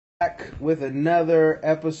back with another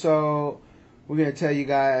episode. We're going to tell you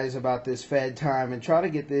guys about this Fed time and try to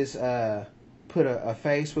get this, put a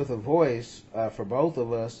face with a voice for both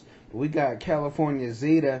of us. We got California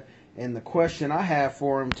Zeta, and the question I have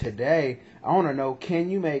for him today, I want to know, can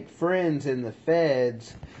you make friends in the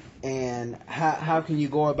Feds, and how can you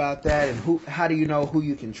go about that, and how do you know who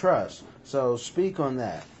you can trust? So speak on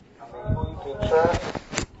that. I mean, who you can trust,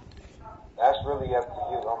 that's really up to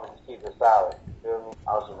you. I'm going to keep it solid. You feel me?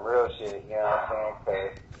 On some real shit, you know what I'm saying?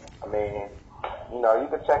 Because, I mean, you know, you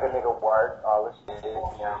can check a nigga work, all this shit, you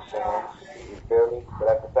know what I'm saying? You feel me? But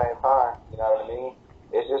at the same time, you know what I mean?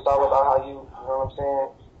 It's just all about how you know what I'm saying?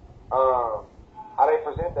 How they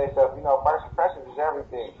present themselves. You know, first impressions is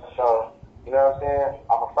everything. So, you know what I'm saying?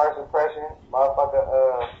 Off a first impression,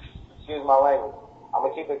 motherfucker, excuse my language. I'm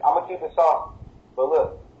gonna keep it soft. But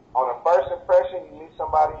look, on a first impression, you meet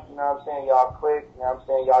somebody, you know what I'm saying, y'all click, you know what I'm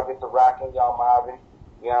saying, y'all get to rocking, y'all mobbing,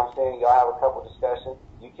 you know what I'm saying, y'all have a couple discussions.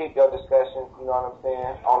 You keep your discussions, you know what I'm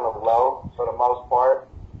saying, on the low for the most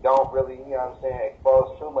part. Don't really, you know what I'm saying,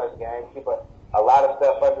 expose too much game. Keep a lot of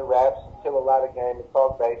stuff under wraps, kill a lot of game and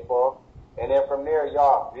talk baseball. And then from there,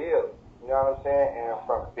 y'all build, you know what I'm saying, and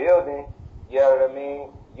from building, you know what I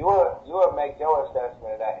mean, you will make your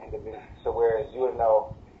assessment of that individual to where you will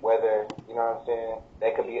know whether, you know what I'm saying,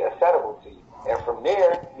 they could be acceptable to you. And from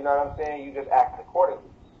there, you know what I'm saying, you just act accordingly.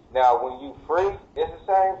 Now, when you free, it's the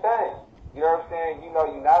same thing. You know what I'm saying? You know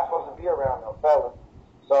you're not supposed to be around no fellas.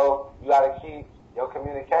 So you got to keep your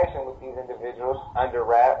communication with these individuals under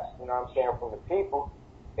wraps, you know what I'm saying, from the people.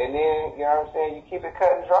 And then, you know what I'm saying, you keep it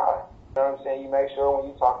cut and dry. You know what I'm saying? You make sure when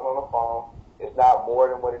you're talking on the phone, it's not more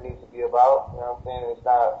than what it needs to be about. You know what I'm saying? It's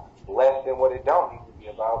not less than what it don't need to be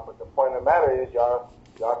about. But the point of the matter is y'all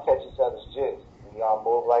catch each other's gist, and y'all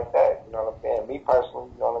move like that. You know what I'm saying? Me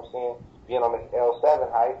personally, you know what I'm saying, being on this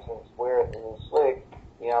L7 heights and square and slick,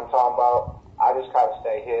 you know what I'm talking about, I just try to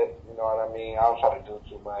stay hip, you know what I mean? I don't try to do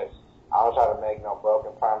too much. I don't try to make no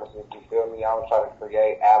broken promises, you feel me? I don't try to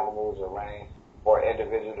create avenues or lanes for an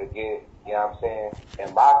individual to get, you know what I'm saying,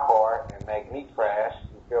 in my car and make me crash,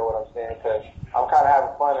 you feel what I'm saying? Because I'm kind of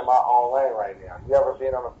having fun in my own lane right now. You ever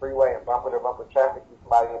been on a freeway and bumper-to-bumper traffic, you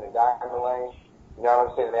somebody in the diamond lane? You know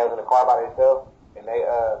what I'm saying? They was in the car by themselves, and they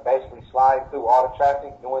basically slide through all the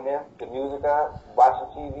traffic, doing them, the music up, watching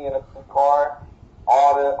TV in the car,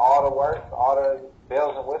 all the work, all the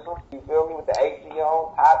bells and whistles. You feel me? With the AC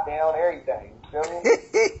on, top down, everything. You feel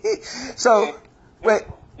me? So, wait.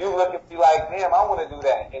 You look and be like, damn, I want to do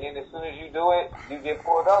that, and then as soon as you do it, you get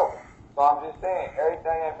pulled over. So I'm just saying,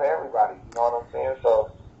 everything ain't for everybody. You know what I'm saying?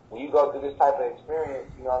 So when you go through this type of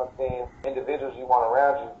experience, you know what I'm saying? Individuals you want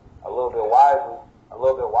around you a little bit wiser,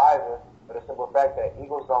 for the simple fact that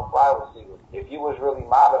eagles don't fly with seagulls. If you was really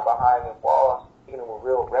mobbing behind them walls, speaking with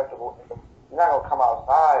real reputable, you're not gonna come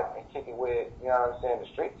outside and kick it with, you know what I'm saying, the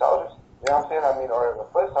street soldiers. You know what I'm saying? I mean, or the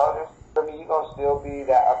foot soldiers. I mean, you're gonna still be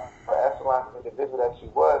that upper echelon individual that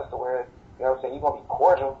you was, to where, you know what I'm saying, you're gonna be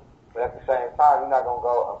cordial, but at the same time, you're not gonna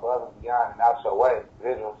go above and beyond and out your way.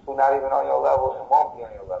 Individuals who not even on your level and won't be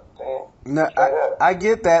on your level. No, I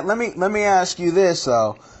get that. Let me ask you this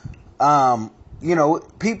though. You know,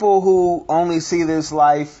 people who only see this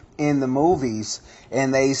life in the movies,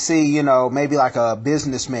 and they see, you know, maybe like a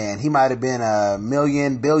businessman. He might have been a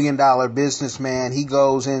billion-dollar businessman. He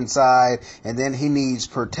goes inside, and then he needs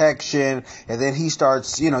protection, and then he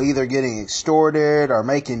starts, you know, either getting extorted or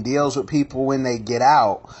making deals with people when they get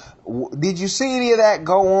out. Did you see any of that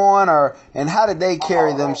go on, and how did they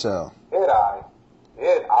carry themselves? Did I?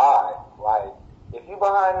 Like, if you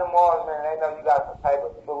behind them walls, man, they know you got some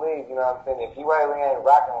paper. You believe, you know what I'm saying? If you really ain't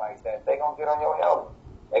rocking like that, they gonna get on your helmet.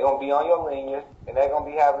 They gonna be on your lineage, and they gonna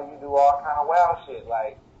be having you do all kind of wild shit.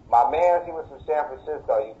 Like, my man, he was from San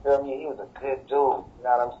Francisco, you feel me? He was a good dude, you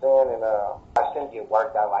know what I'm saying? And I seen him get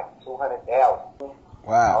worked out like $200,000.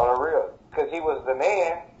 Wow. On the real. Because he was the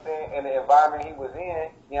man in the environment he was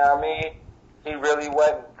in, you know what I mean? He really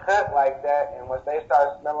wasn't cut like that, and once they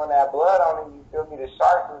started smelling that blood on him, you feel me, the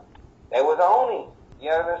sharks, they was on him.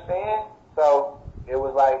 You understand? So it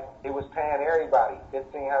was like, it was paying everybody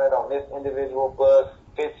 $1,500 on this individual book,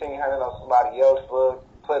 $1,500 on somebody else's book,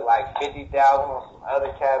 put like $50,000 on some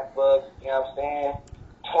other cat's book, you know what I'm saying?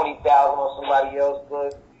 $20,000 on somebody else's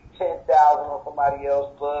book, $10,000 on somebody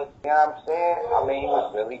else's book, you know what I'm saying? I mean, he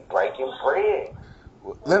was really breaking bread.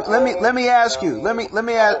 Let me ask you.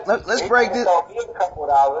 Let's break this. When he tried to throw me a couple of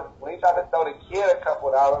dollars, when he tried to throw the kid a couple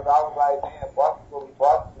of dollars, I was like, man, Boston will be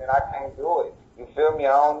Boston, and I can't do it. You feel me? I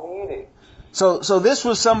don't need it. So this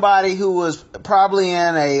was somebody who was probably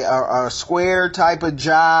in a square type of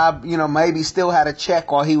job, you know, maybe still had a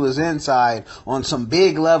check while he was inside on some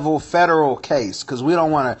big level federal case, because we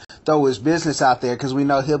don't want to throw his business out there because we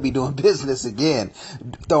know he'll be doing business again,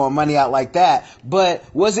 throwing money out like that. But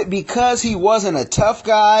was it because he wasn't a tough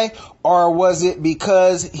guy, or was it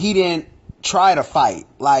because he didn't try to fight?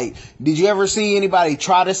 Like, did you ever see anybody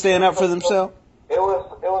try to stand up for themselves? It was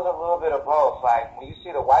a little bit of both. Like, when you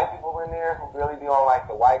see the white people in there who really be on like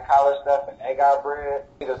the white collar stuff and they got bread,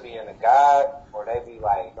 either being a god or they be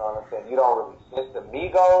like, you know what I'm saying, you don't really see. It's the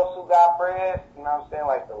Migos who got bread, you know what I'm saying,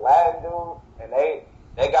 like the Latin dudes, and they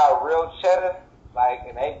got real cheddar, like,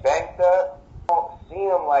 and they banked up. You don't see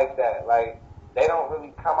them like that. Like, they don't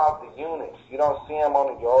really come out the units. You don't see them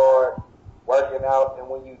on the yard working out, and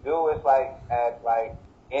when you do, it's like at like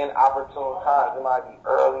inopportune times. It might be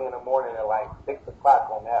early in the morning at like 6 o'clock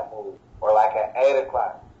on that move, or like at 8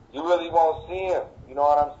 o'clock. You really won't see him. You know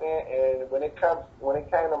what I'm saying? And when it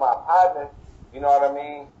came to my partner, you know what I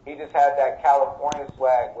mean? He just had that California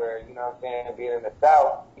swag where, you know what I'm saying, being in the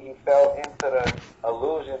South, he fell into the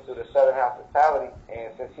illusion to the Southern hospitality.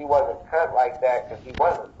 And since he wasn't cut like that, because he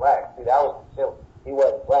wasn't black, see, that was the silly. He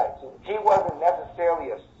wasn't black. He wasn't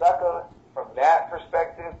necessarily a sucker from that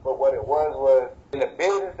perspective, but what it was in the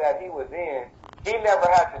business that he was in, he never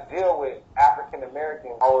had to deal with African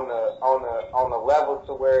Americans on the level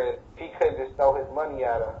to where he couldn't just throw his money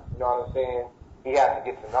at them. You know what I'm saying? He had to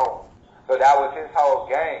get to know them. So that was his whole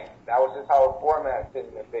game. That was his whole format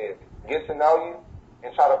sitting in the bed. Get to know you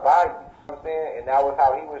and try to buy you. You know what I'm saying? And that was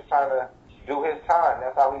how he was trying to do his time.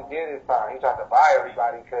 That's how he did his time. He tried to buy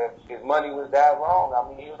everybody because his money was that long. I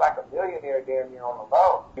mean, he was like a millionaire damn near on the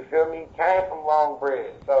low. You feel me? He came from long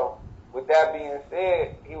bread. So with that being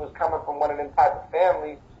said, he was coming from one of them type of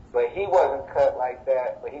families, but he wasn't cut like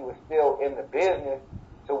that, but he was still in the business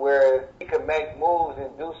to where he could make moves and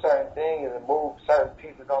do certain things and move certain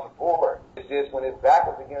pieces on the board. It's just when his back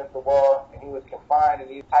was against the wall and he was confined in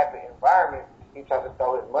these type of environments, he tried to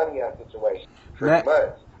throw his money at situations. Pretty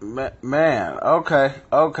much. Man, okay.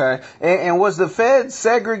 And was the Fed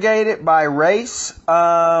segregated by race?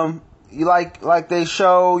 Like they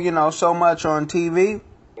show, you know, so much on TV?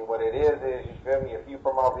 And what it is, you feel me, if you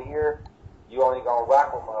from over here, you only gonna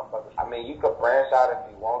rock with motherfuckers. I mean, you could branch out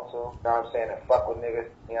if you want to, you know what I'm saying, and fuck with niggas,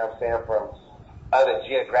 you know what I'm saying, from other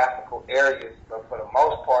geographical areas. But for the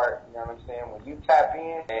most part, you know what I'm saying, when you tap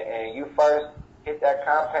in and you first hit that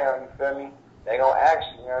compound, you feel me, they gonna ask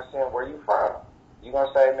you, you know what I'm saying, where you from? You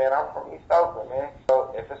gonna say, man, I'm from East Oakland, man.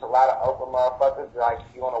 So if it's a lot of Oakland motherfuckers, like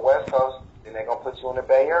if you on the West Coast, then they gonna put you in the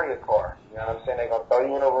Bay Area car. You know what I'm saying? They gonna throw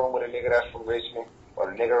you in a room with a nigga that's from Richmond,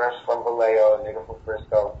 or a nigga that's from Vallejo, a nigga from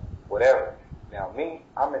Frisco, whatever. Now me,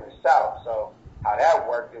 I'm in the South, so how that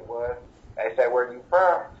worked it was, they say, where you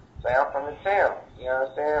from? Say, I'm from the town. You know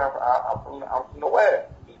what I'm saying? I'm from the West.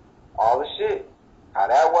 All the shit. How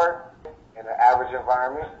that worked in an average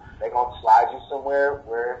environment, they gonna slide you somewhere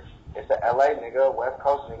where it's a LA nigga, West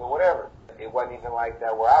Coast nigga, whatever. It wasn't even like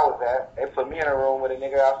that where I was at. They put me in a room with a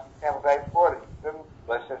nigga out in Tampa Bay, Florida. You feel me?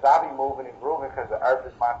 But since I be moving and grooving because the earth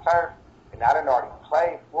is my turf, and I done already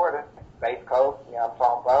played Florida, Space Coast, you know what I'm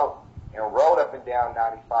talking about, and rode up and down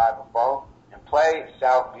 95 before, and played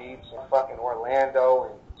South Beach and fucking Orlando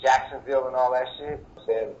and Jacksonville and all that shit.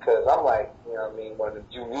 Because I'm like, you know what I mean, one of the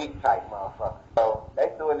unique type motherfuckers. So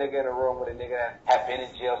they threw a nigga in a room with a nigga that had been in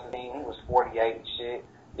jail since he was 48 and shit.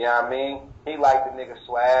 You know what I mean? He liked the nigga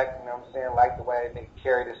swag, you know what I'm saying? Liked the way the nigga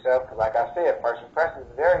carried himself. Because like I said, first impressions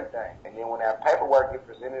is everything. And then when that paperwork gets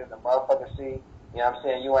presented and the motherfucker see, you know what I'm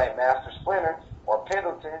saying, you ain't Master Splinter or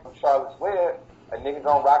Pendleton from Charlotte's Web, a nigga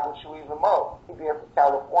gonna rock with you even more. He being from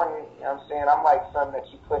California, you know what I'm saying? I'm like something that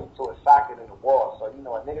you put into a socket in the wall. So, you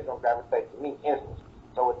know, a nigga gonna gravitate to me instantly.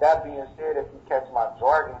 So with that being said, if you catch my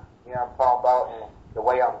jargon, you know what I'm talking about, and the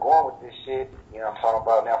way I'm going with this shit, you know what I'm talking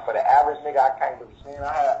about. Now, for the average nigga, I can't really stand.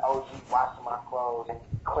 I had OG washing my clothes and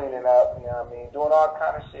cleaning up, you know what I mean, doing all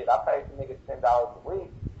kind of shit. I paid the nigga $10 a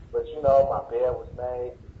week, but, you know, my bed was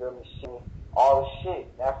made, you feel me, shit, all the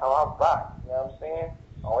shit. That's how I rock, you know what I'm saying,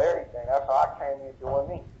 on everything. That's how I came in doing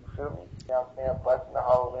me, you feel me, you know what I'm saying, busting the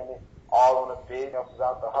hole in it, all on the bed, else was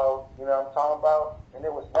out the hole, you know what I'm talking about? And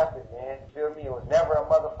it was nothing, man. You feel me? It was never a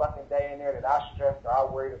motherfucking day in there that I stressed or I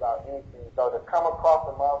worried about anything. So to come across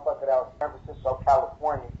a motherfucker that was San Francisco,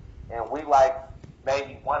 California, and we like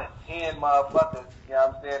maybe 1 in 10 motherfuckers, you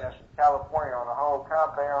know what I'm saying, that's from California on the whole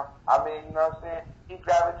compound, I mean, you know what I'm saying? He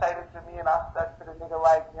gravitated to me and I stuck to the nigga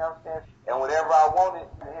like, you know what I'm saying? And whatever I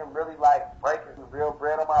wanted, him really like breaking the real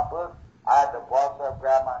bread on my book, I had to boss up,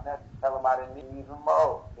 grab my neck, tell him I didn't need even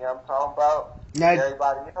more. You know what I'm talking about? Now,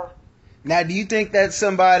 everybody else. Now, do you think that's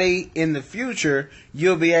somebody in the future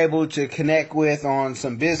you'll be able to connect with on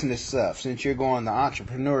some business stuff since you're going the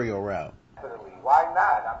entrepreneurial route? Definitely. Why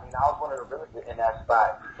not? I mean, I was one of the realest in that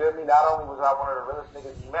spot. You feel me? Not only was I one of the realest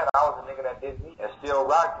niggas you met, I was a nigga that didn't meet and still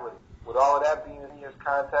rocked with it. With all of that being in his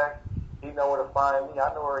contact, he know where to find me.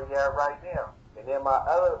 I know where he at right now. And then my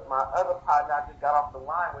other partner, I just got off the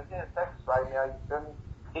line with him in Texas right now. You feel me?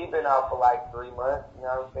 He been out for like 3 months. You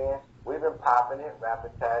know what I'm saying? We've been popping it, rapping,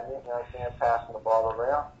 tagging it, you know what I'm saying, passing the ball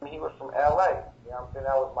around. He was from LA, you know what I'm saying?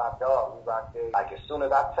 That was my dog. We rocked there. Like, as soon as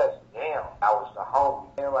I touched down, I was the homie.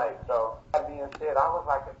 And like, so, that being said, I was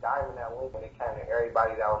like a diamond that link when it came to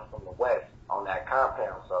everybody that was from the West on that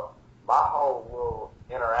compound. So, my whole little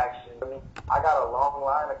interaction, I got a long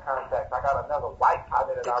line of contacts. I got another white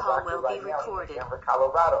partner that I rock with right now in Denver,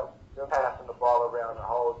 Colorado. Still passing the ball around the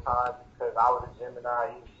whole time because I was a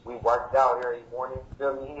Gemini. We worked out every morning.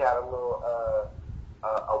 Feel me? He had a little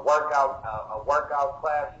a workout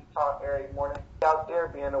class he taught every morning. Out there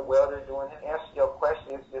being a welder, doing it. Answer your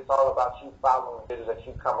question. It's all about you following videos that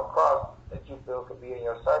you come across that you feel could be in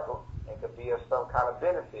your circle and could be of some kind of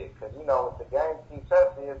benefit. Because you know what the game keeps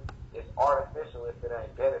us is it's artificial if it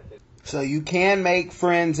ain't benefit. So you can make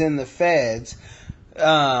friends in the feds.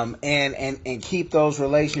 And keep those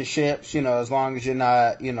relationships, you know, as long as you're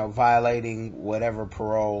not, you know, violating whatever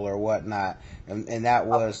parole or whatnot. And that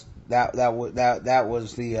was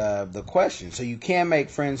the question. So you can make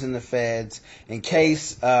friends in the feds in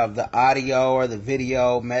case the audio or the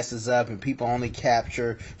video messes up and people only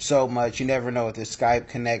capture so much. You never know with the Skype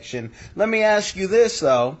connection. Let me ask you this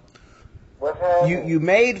though. You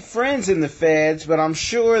made friends in the feds, but I'm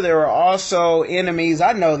sure there are also enemies.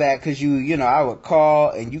 I know that because you know, I would call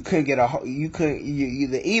and you couldn't get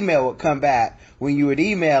the email would come back when you would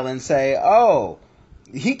email and say, oh,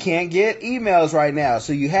 he can't get emails right now.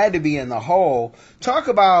 So you had to be in the hole. Talk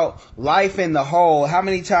about life in the hole. How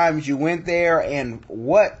many times you went there and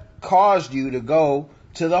what caused you to go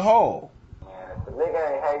to the hole? Man, if the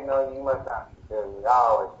nigga ain't hating on you, you must not be serious. I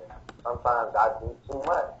always think. Sometimes I do too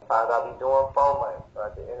much. Sometimes I be doing so much. So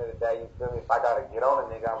at the end of the day, you feel me? If I gotta get on a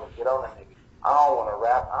nigga, I'm gonna get on a nigga. I don't want to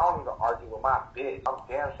rap. I don't even argue with my bitch. I'm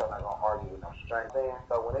damn sure not gonna argue with no stranger.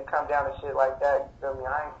 So when it comes down to shit like that, you feel me?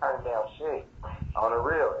 I ain't turning down shit. On the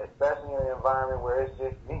real, especially in an environment where it's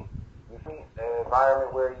just me. You feel me? An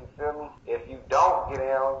environment where you feel me? If you don't get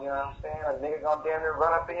down, you know what I'm saying? A nigga gonna damn near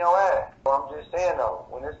run up in your ass. So I'm just saying though,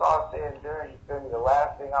 when it's all said and done, you feel me? The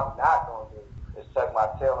last thing I'm not gonna do is tuck my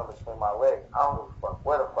tail in between my legs. I don't give a fuck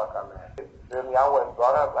where the fuck I'm at. You feel me? I wasn't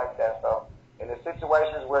brought up like that. So in the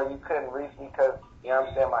situations where you couldn't reach me because, you know what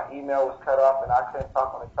I'm saying, my email was cut off and I couldn't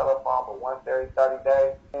talk on the telephone for once every 30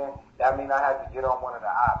 days, that mean I had to get on one of the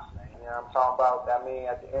ops, man. You know what I'm talking about? That mean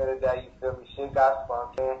at the end of the day, you feel me, shit got spun,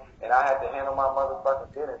 man, and I had to handle my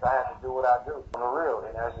motherfucking business. I had to do what I do on the real,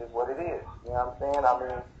 and that's just what it is. You know what I'm saying? I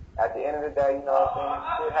mean, at the end of the day, you know what I'm saying,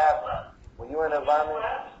 shit happens. When you're in an environment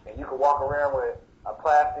and you can walk around with a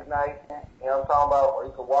plastic knife, you know what I'm talking about, or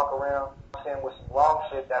you can walk around with some long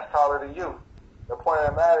shit that's taller than you. The point of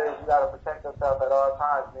the matter is you gotta protect yourself at all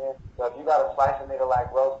times, man. So if you gotta slice a nigga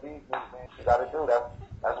like roast beef, man, you gotta do that.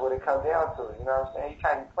 That's what it comes down to. You know what I'm saying? You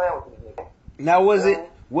can't be playing with these niggas. Now, was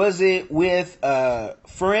it with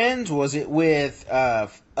friends? Was it with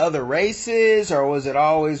other races, or was it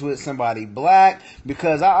always with somebody black?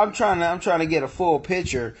 Because I'm trying to get a full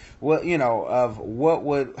picture. What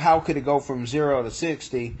of how could it go from 0 to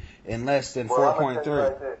 60 in less than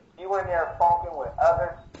 4.3? You in there funking with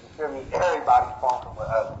others? You feel me? Everybody's funking with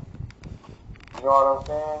others. You know what I'm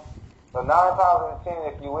saying? So 9 times out of 10,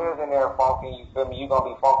 if you is in there funking, you feel me? You gonna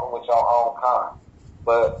be funking with your own kind.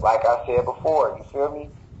 But like I said before, you feel me?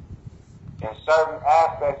 In certain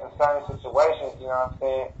aspects, in certain situations, you know what I'm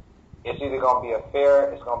saying? It's either gonna be a fair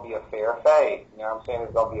fade. You know what I'm saying?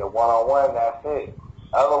 It's gonna be a one-on-one. That's it.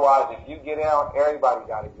 Otherwise, if you get down, everybody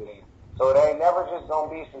gotta get in. So it ain't never just gonna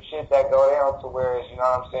be some shit that go down to where it's, you know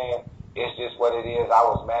what I'm saying? It's just what it is. I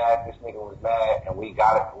was mad. This nigga was mad, and we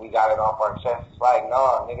got it off our chest. It's like,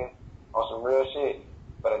 nah, nigga, on some real shit.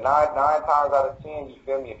 But 9 times out of 10, you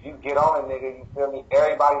feel me? If you get on a nigga, you feel me?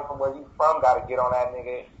 Everybody from where you from gotta get on that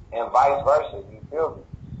nigga, and vice versa. You feel me?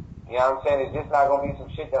 You know what I'm saying? It's just not gonna be some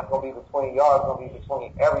shit that's gonna be between y'all. It's gonna be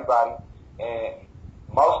between everybody. And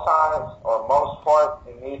most times, or most parts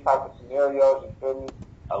in these type of scenarios, you feel me?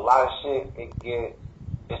 A lot of shit it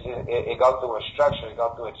goes through a structure. It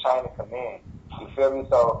goes through a chain of command. You feel me?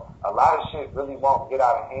 So a lot of shit really won't get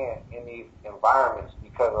out of hand in these environments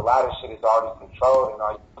because a lot of shit is already controlled, and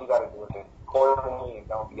all you gotta do is accordingly and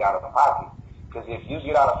don't be out of pocket. Because if you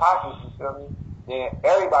get out of pocket, you feel me? then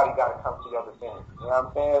everybody got to come to your defense. You know what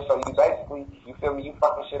I'm saying? So you basically, you feel me, you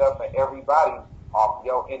fucking shit up for everybody off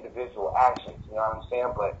your individual actions. You know what I'm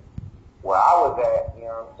saying? But where I was at, you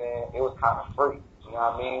know what I'm saying, it was kind of free. You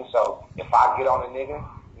know what I mean? So if I get on a nigga,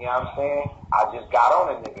 you know what I'm saying, I just got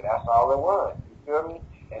on a nigga. That's all it was. You feel me?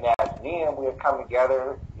 And as then we'd come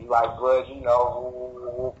together, be like, blood, you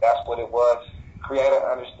know, that's what it was. Create an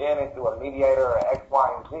understanding through a mediator or X, Y,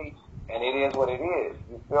 and Z, and it is what it is.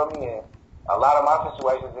 You feel me? And a lot of my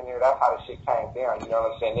situations in here, that's how the shit came down. You know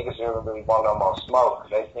what I'm saying? Niggas didn't really want no more smoke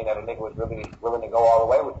because they seen that a nigga was really willing to go all the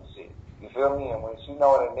way with the shit. You feel me? And when you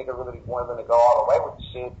know that a nigga really willing to go all the way with the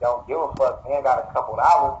shit, don't give a fuck, and got a couple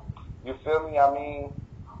dollars, you feel me? I mean,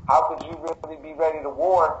 how could you really be ready to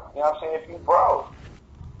war, you know what I'm saying, if you broke?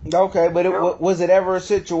 Okay, but was it ever a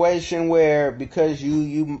situation where, because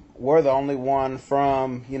you were the only one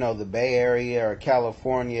from, you know, the Bay Area or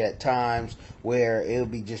California at times, where it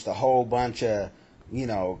would be just a whole bunch of, you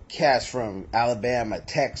know, cats from Alabama,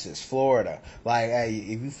 Texas, Florida, like, hey,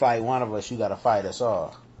 if you fight one of us, you got to fight us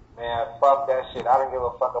all? Man, fuck that shit. I don't give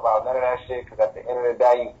a fuck about none of that shit, because at the end of the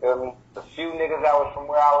day, you feel me? The few niggas that was from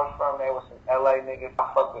where I was from, they was some LA niggas.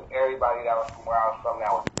 I fucked with everybody that was from where I was from that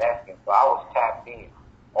was Mexican, so I was tapped in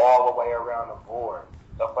all the way around the board.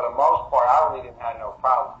 So for the most part, I really didn't have no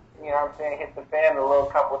problem. You know what I'm saying? Hit the fan a little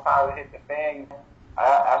couple of times. It hit the fan.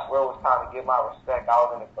 That's where it was time to get my respect. I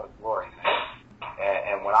was in it for the glory, man.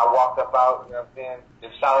 And when I walked up out, you know what I'm saying, the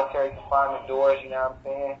solitary confinement doors, you know what I'm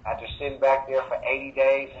saying, after sitting back there for 80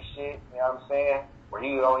 days and shit, you know what I'm saying, where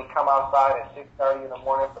you would only come outside at 6:30 in the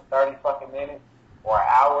morning for 30 fucking minutes or an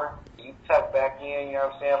hour, you tuck back in, you know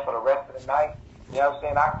what I'm saying, for the rest of the night. You know what I'm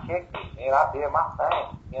saying? I kicked it, and I did my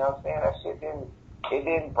thing. You know what I'm saying? That shit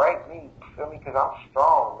didn't break me. You feel me? Because I'm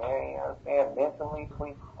strong, man. You know what I'm saying?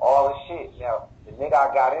 Mentally, all the shit. Now, the nigga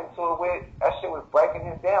I got into it with, that shit was breaking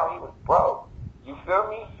him down. He was broke. You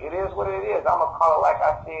feel me? It is what it is. I'm going to call it like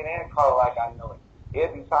I see it and call it like I know it.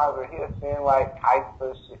 It'd be times where he'll send like kites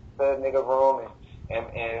to the nigga room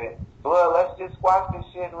and blood, let's just squash this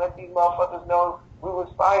shit and let these motherfuckers know we was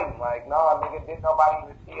fighting. Like, no, nigga, didn't nobody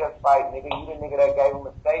even see us fight, nigga. You the nigga that gave him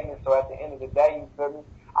a statement, so at the end of the day, you feel me?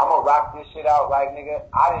 I'm gonna rock this shit out like, nigga,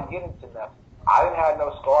 I didn't get into nothing. I didn't have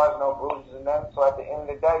no scars, no bruises or nothing, so at the end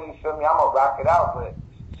of the day, you feel me? I'm gonna rock it out, but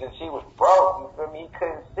since he was broke, you feel me? He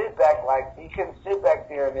couldn't sit back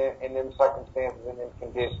there in them circumstances, in them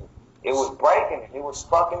conditions. It was breaking him. It was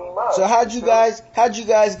fucking him up. So how'd you guys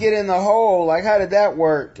get in the hole? Like, how did that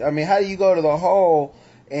work? I mean, how do you go to the hole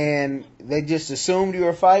and they just assumed you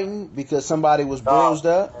were fighting because somebody was bruised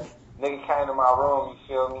up? Nigga came to my room, you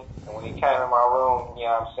feel me? And when he came to my room, you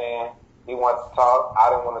know what I'm saying, he wanted to talk. I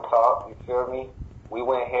didn't want to talk, you feel me? We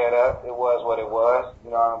went head up. It was what it was, you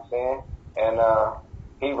know what I'm saying? And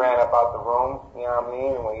he ran up out the room, you know what I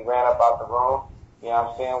mean? And when he ran up out the room, you know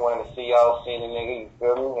what I'm saying, one of the CEOs seen the nigga, you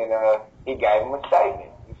feel me? And he gave him a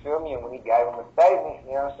statement, you feel me? And when he gave him a statement,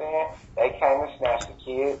 you know what I'm saying, they came and snatched the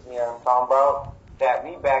kid, you know what I'm talking about? Sat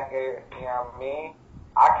me back there, you know what I mean?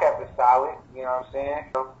 I kept it solid, you know what I'm saying?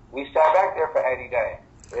 We sat back there for 80 days.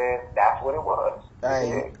 And that's what it was.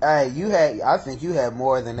 Hey, I think you had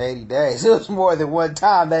more than 80 days. It was more than one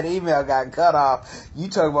time that email got cut off. You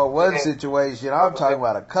talking about one situation, I'm talking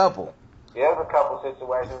about a couple. Yeah, there's a couple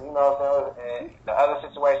situations, you know what I'm saying? And the other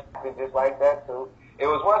situation been just like that too. It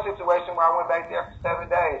was one situation where I went back there for 7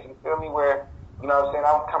 days, you feel me, where, you know what I'm saying,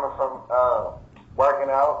 I'm coming from working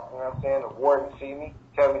out, you know what I'm saying, the warden see me,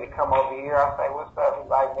 tell me to come over here. I say, what's up? He's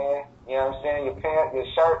like, man, you know what I'm saying, your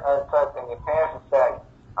shirt untucked and your pants are saggy.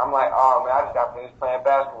 I'm like, oh man, I just got finished playing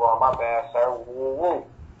basketball, my bad, sir. Woo woo.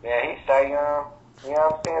 Man, he say, you know what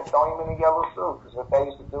I'm saying, throw him in a yellow suit. Because what they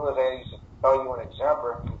used to do is they used to throw you in a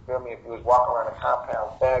jumper, you feel me, if you was walking around the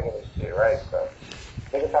compound sagging and shit, right? So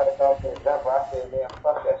niggas had to throw me in a jumper. I said, man,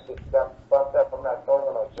 fuck that shit, fucked up. I'm not throwing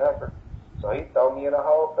you in a jumper. So he threw me in a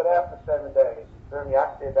hole for that for 7 days. You feel me? I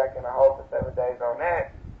stayed back in the hole for 7 days on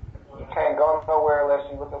that. You can't go nowhere unless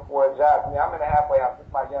you're looking for a job. I mean, I'm in the halfway house. This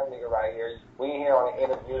is my young nigga right here. We here on an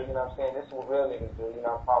interview, you know what I'm saying? This is what real niggas do, you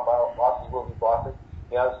know what I'm talking about? Bosses will be bosses.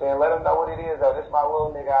 You know what I'm saying? Let them know what it is, though. This is my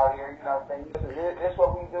little nigga out here, you know what I'm saying? This is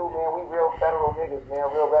what we do, man. We real federal niggas, man.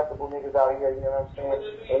 Real reputable niggas out here, you know what I'm saying?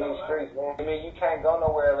 In these streets, man. I mean, you can't go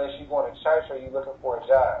nowhere unless you going to church or you looking for a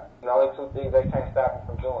job. The only two things they can't stop you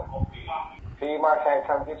from doing. Piedmont can't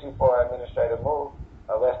come get you for an administrative move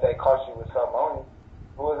unless they caught you with something on you.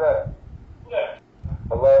 Who is that?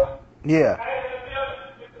 Hello? Yeah.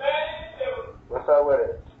 What's up with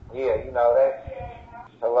it? Yeah, you know that.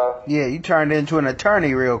 Hello? Yeah, you turned into an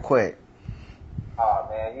attorney real quick. Oh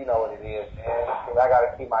man, you know what it is, man. Cause I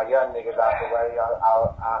gotta keep my young niggas out the way,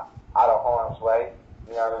 out of harm's way.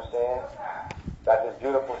 You know what I'm saying? Got this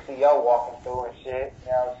beautiful CO walking through and shit.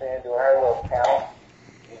 You know what I'm saying? Doing her little count.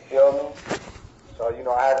 You feel me? So, you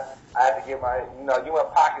know, I had to get my, you know, you in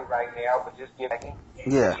pocket right now, but just get me.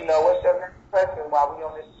 Yeah. You know, what's your next question while we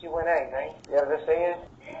on this Q&A, man? You know what I'm saying?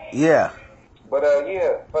 Yeah. But,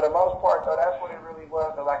 yeah, for the most part, though, that's what it really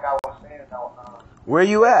was. So, like I was saying, though. Where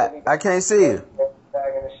you at? I can't see you.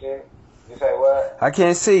 Bagging the shit. You say what? I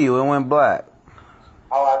can't see you. It went black.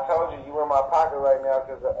 Oh, I told you in my pocket right now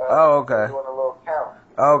because Oh, okay. I'm doing a little count.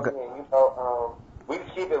 Okay. And, you know, we can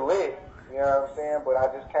keep it lit. You know what I'm saying? But I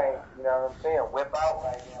just can't. You know what I'm saying? Whip out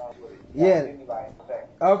right now. Yeah. Anybody say.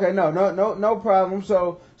 Okay. No problem.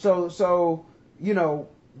 So you know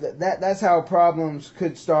that's how problems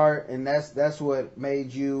could start, and that's what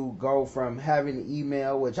made you go from having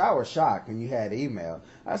email, which I was shocked when you had email.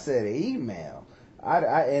 I said email.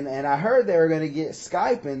 And I heard they were going to get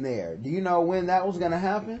Skype in there. Do you know when that was going to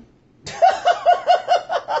happen?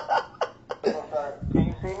 Can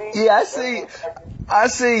you see me? Yeah, I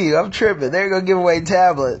see you. I'm tripping. They're going to give away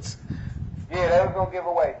tablets. Yeah, they was going to give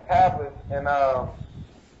away tablets, and that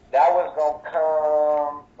was going to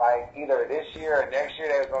come like either this year or next year.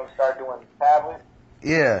 They was going to start doing tablets.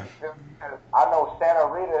 Yeah. I know Santa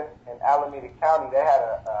Rita and Alameda County, they had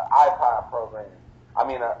a iPod program. I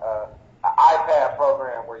mean, an iPad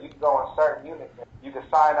program where you can go in certain units and you can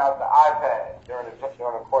sign out the iPad during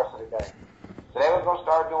the course of the day. So they was gonna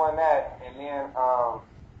start doing that, and then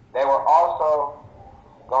they were also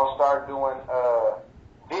gonna start doing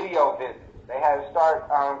video visits. They had to start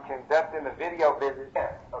conducting the video visits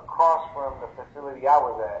across from the facility I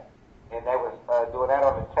was at, and they was doing that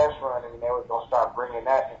on the test run, and they was gonna start bringing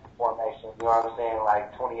that into formation. You know what I'm saying?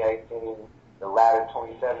 Like 2018, the latter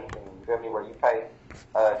 2017. You feel me? Where you pay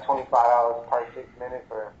 $25 per 6 minutes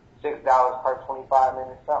or $6 per 25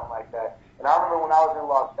 minutes, something like that. And I remember when I was in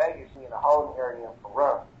Las Vegas, in the whole area in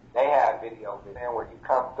Pahrump, they had video where you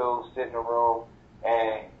come through, sit in a room,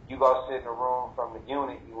 and you go sit in a room from the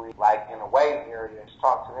unit you in, like in a waiting area, and just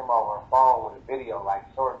talk to them over a phone with a video, like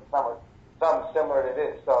something similar to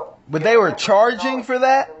this. So, but they were charging for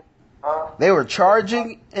that? They were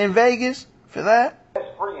charging in Vegas for that?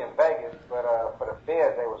 It's free in Vegas, but for the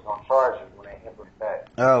feds, they was gonna charge you when they implement that.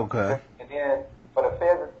 Oh, okay. And then for the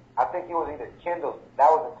feds, I think it was either Kindle. That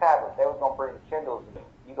was a tablet. They was gonna bring Kindles.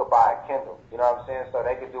 You could buy a Kindle. You know what I'm saying? So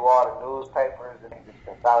they could do all the newspapers and they just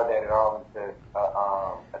consolidate it all into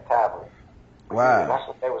a tablet. Wow. That's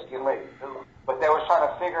what they was getting ready to do. But they was trying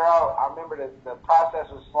to figure out. I remember the process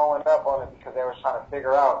was slowing up on it because they was trying to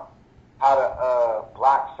figure out how to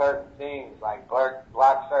block certain things, like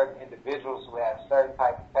block certain individuals who had certain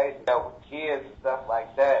type of cases, dealt with kids and stuff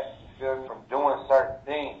like that. You feel me? From doing certain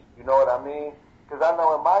things. You know what I mean? Because I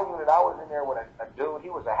know in my unit, I was in there with a dude, he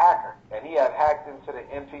was a hacker, and he had hacked into the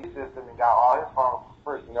MP system and got all his phones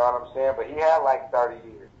for free, you know what I'm saying? But he had like 30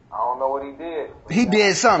 years. I don't know what he did. He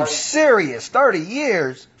did something serious, 30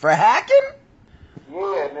 years for hacking?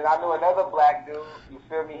 Yeah, and then I knew another black dude, you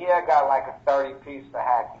feel me? He had got like a 30 piece for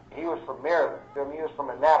hacking. He was from Maryland, you feel me? He was from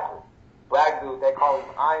Annapolis. Black dude, they call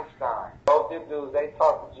him Einstein. Both them dudes, they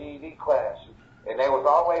taught the GED class. And they was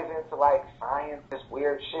always into like science, this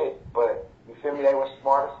weird shit. But you feel me? They were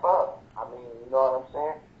smart as fuck. I mean, you know what I'm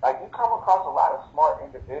saying? Like you come across a lot of smart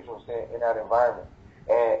individuals in that environment.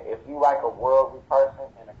 And if you like a worldly person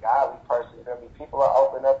and a godly person, you feel me? People are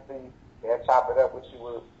open up to you. They'll chop it up with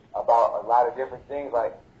you about a lot of different things.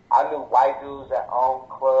 Like I knew white dudes that owned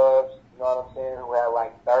clubs, you know what I'm saying, who had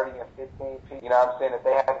like 30 and 15 people. You know what I'm saying? That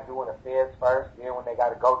they had to do in the feds first. Then when they got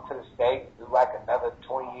to go to the state, do like another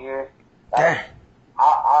 20 years. Like,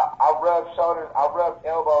 I rubbed shoulders, I rubbed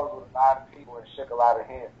elbows with a lot of people and shook a lot of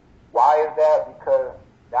hands. Why is that? Because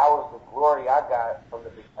that was the glory I got from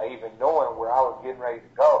even knowing where I was getting ready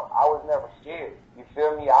to go. I was never scared. You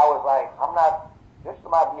feel me? I was like, this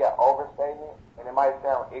might be an overstatement, and it might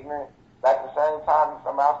sound ignorant, but at the same time,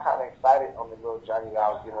 I was kind of excited on the little journey that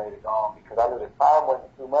I was getting ready to go on because I knew the time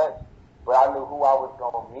wasn't too much, but I knew who I was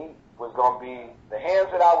going to meet was going to be the hands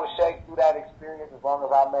that I would shake through that experience as long as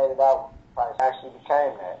I made it out. I actually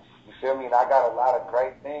became that. You feel me? And I got a lot of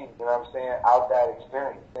great things, you know what I'm saying, out that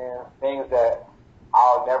experience. And things that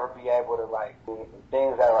I'll never be able to like,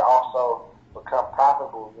 things that are also become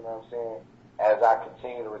profitable, you know what I'm saying, as I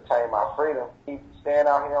continue to retain my freedom. Keep staying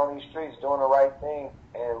out here on these streets, doing the right thing,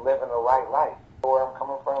 and living the right life. Where I'm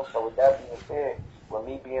coming from. So with that being said, with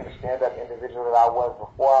me being the stand-up individual that I was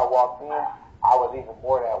before I walked in, I was even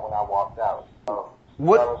more that when I walked out. So, you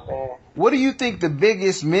know what I'm saying? What do you think the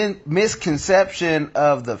biggest misconception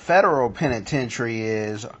of the federal penitentiary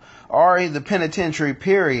is, or the penitentiary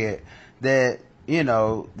period, that you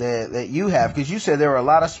know, that you have? Because you said there were a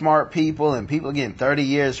lot of smart people and people getting 30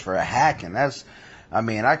 years for hacking. That's, I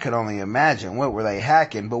mean, I could only imagine what were they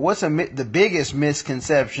hacking. But what's the biggest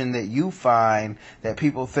misconception that you find that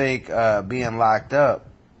people think being locked up,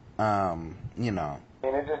 you know? I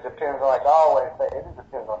mean, it just depends on, like I always say, it just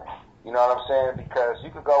depends on it. You know what I'm saying? Because you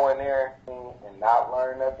could go in there and not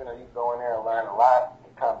learn nothing, or you could go in there and learn a lot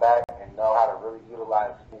and come back and know how to really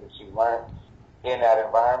utilize the things that you learned in that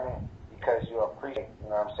environment, because you appreciate, you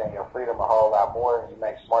know what I'm saying, your freedom a whole lot more, and you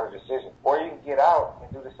make smarter decisions. Or you can get out and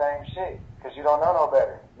do the same shit, because you don't know no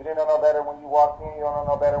better. You didn't know no better when you walked in, you don't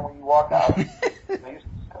know no better when you walk out.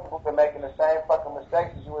 You've been making the same fucking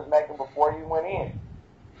mistakes as you was making before you went in.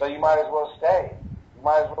 So you might as well stay. You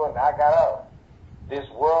might as well not got out. This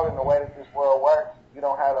world and the way that this world works, you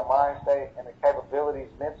don't have the mind state and the capabilities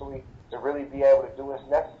mentally to really be able to do what's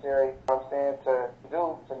necessary, you know what I'm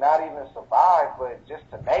saying, to not even survive, but just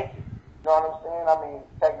to make it. You know what I'm saying? I mean,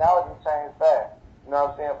 technology changed fast. You know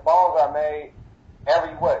what I'm saying? Phones are made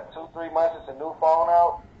every, 2-3 months, it's a new phone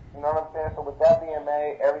out. You know what I'm saying? So with that being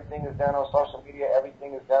made, everything is done on social media,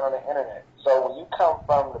 everything is done on the internet. So when you come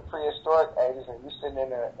from the prehistoric ages and you're sitting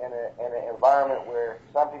in an environment where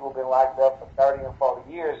some people have been locked up for 30 and 40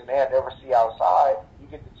 years and they had never see outside,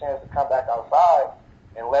 you get the chance to come back outside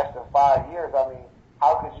in less than 5 years. I mean,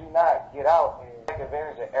 how could you not get out and take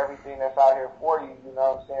advantage of everything that's out here for you, you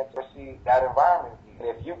know what I'm saying, to see that environment?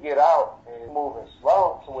 And if you get out and moving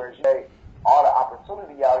slow to where you say, all the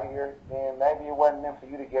opportunity out here, then maybe it wasn't meant for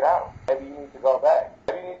you to get out. Maybe you need to go back.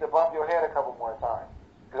 Maybe you need to bump your head a couple more times.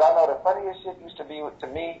 Because I know the funniest shit used to be to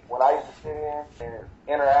me when I used to sit in and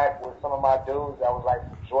interact with some of my dudes that was like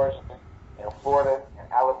from Georgia and Florida and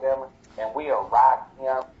Alabama, and we are rock, you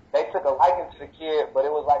know. They took a liking to the kid, but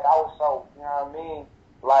it was like I was so, you know what I mean?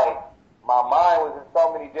 Like, my mind was in so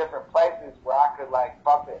many different places where I could like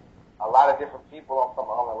talk to a lot of different people on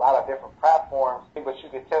a lot of different platforms, but you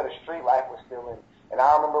could tell the street life was still in. And I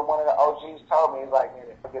remember one of the OGs told me, he's like, man,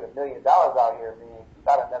 if I get $1 million out here, man, you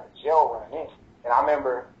got another jail run in. And I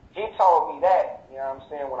remember he told me that, you know what I'm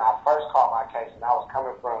saying, when I first caught my case, and I was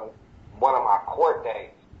coming from one of my court days.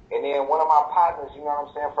 And then one of my partners, you know what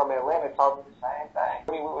I'm saying, from Atlanta told me the same thing.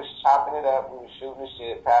 We was chopping it up, we was shooting the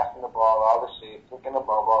shit, passing the ball, all the shit, kicking the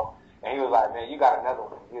bobo. And he was like, man, you got another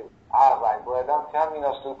one for you. I was like, bro, don't tell me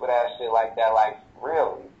no stupid ass shit like that. Like,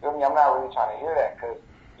 really, you feel me? I'm not really trying to hear that, because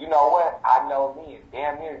you know what? I know me, and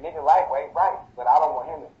damn near nigga lightweight, right? But I don't want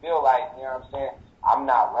him to feel like, you know what I'm saying, I'm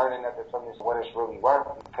not learning nothing from this, what it's really worth,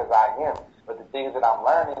 because I am. But the things that I'm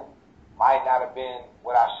learning might not have been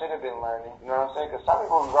what I should have been learning, you know what I'm saying? Because some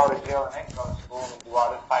people can go to jail and they can go to school and do all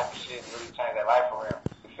this type of shit and really change their life around.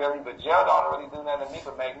 You feel me? But jail don't really do nothing to me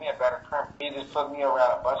but make me a better criminal. He just put me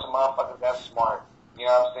around a bunch of motherfuckers that's smart. You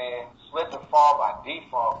know what I'm saying? Slip and fall by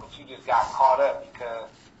default, but you just got caught up because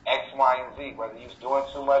X, Y, and Z, whether you was doing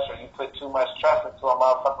too much or you put too much trust into a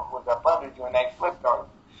motherfucker who was up under you and they flipped on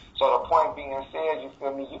you. So the point being said, you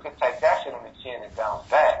feel me, you can take that shit on the chin and bounce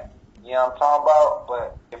back. You know what I'm talking about? But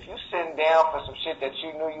if you sitting down for some shit that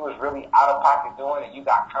you knew you was really out of pocket doing and you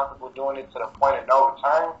got comfortable doing it to the point of no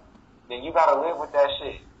return, then you gotta live with that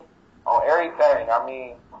shit on everything. I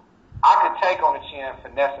mean, I could take on the chin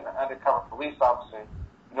finessing an undercover police officer,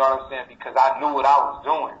 you know what I'm saying, because I knew what I was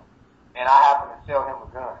doing, and I happened to sell him a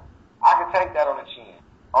gun. I could take that on the chin,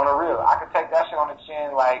 on the real. I could take that shit on the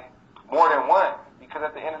chin like more than once, because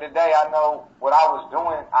at the end of the day, I know what I was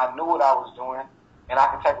doing, I knew what I was doing, and I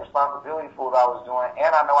could take responsibility for what I was doing, and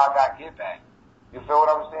I know I got get back. You feel what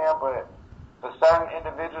I'm saying? But for certain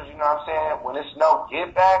individuals, you know what I'm saying, when it's no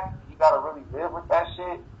get back, you gotta really live with that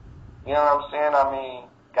shit. You know what I'm saying? I mean,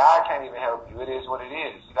 God can't even help you. It is what it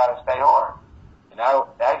is. You gotta stay hard. And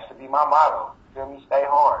that used to be my motto. You feel me? Stay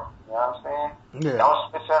hard. You know what I'm saying? Yeah. Don't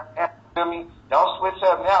switch up now. You feel me? Don't switch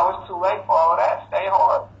up now. It's too late for all that. Stay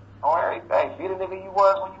hard on everything. Be the nigga you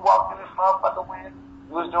was when you walked in this motherfucker when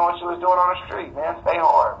you was doing what you was doing on the street, man. Stay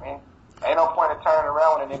hard, man. Ain't no point in turning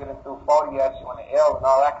around when a nigga done threw 40 at you on the L and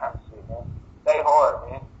all that kind of shit, man. Stay hard,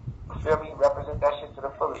 man. You feel me? Represent that shit to the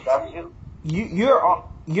fullest. That's you.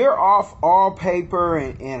 You're off all paper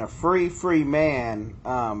and a free man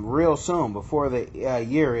real soon before the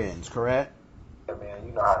year ends, correct? Yeah, man.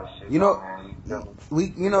 You know how this shit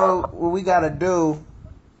what we gotta do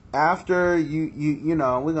after you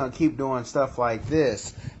know, we're gonna keep doing stuff like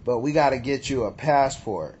this, but we gotta get you a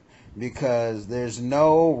passport, because there's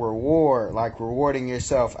no reward like rewarding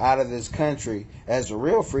yourself out of this country as a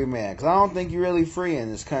real free man, because I don't think you're really free in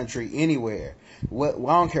this country anywhere. I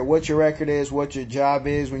don't care what your record is, what your job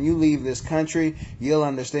is. When you leave this country, you'll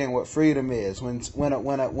understand what freedom is. When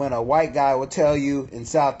a white guy will tell you in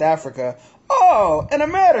South Africa, "Oh, an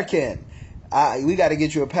American," we got to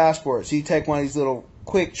get you a passport. So you take one of these little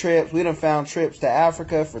quick trips. We done found trips to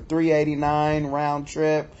Africa for $389 round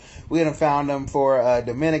trip. We done found them for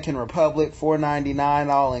Dominican Republic, $499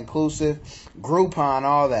 all inclusive. Groupon,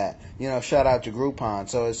 all that. You know, shout out to Groupon.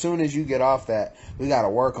 So as soon as you get off that, we got to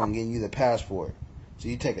work on getting you the passport. So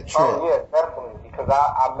you take a trip. Oh, yeah, definitely. Because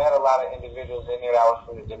I met a lot of individuals in there that was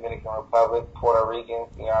from the Dominican Republic, Puerto Ricans,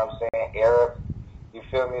 you know what I'm saying, Arabs, you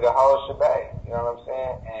feel me, the whole shebang, you know what I'm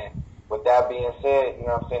saying? And with that being said, you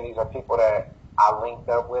know what I'm saying, these are people that I linked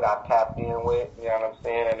up with, I tapped in with, you know what I'm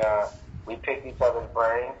saying, and we picked each other's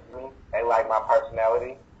brains. They liked my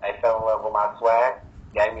personality. They fell in love with my swag,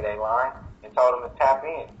 gave me their line, and told them to tap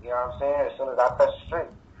in, you know what I'm saying, as soon as I touched the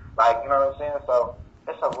street. Like, you know what I'm saying? So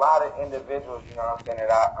it's a lot of individuals, you know what I'm saying,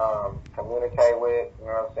 that I communicate with, you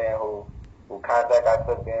know what I'm saying, who contact I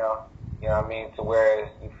took down, you know what I mean, to where,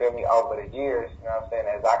 you feel me, over the years, you know what I'm saying,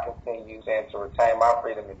 as I continue saying to retain my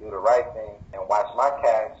freedom and do the right thing and watch my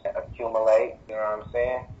cash accumulate, you know what I'm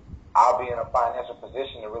saying, I'll be in a financial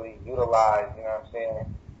position to really utilize, you know what I'm saying,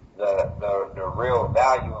 the real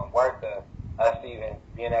value and worth of us even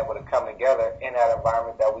being able to come together in that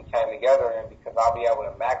environment that we came together in, because I'll be able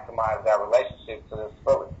to maximize that relationship to the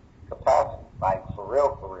fullest capacity, like for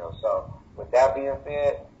real. So with that being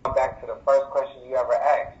said, come back to the first question you ever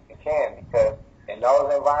asked. You can, because in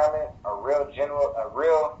those environments, a real genuine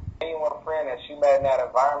friend that you met in that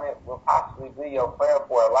environment will possibly be your friend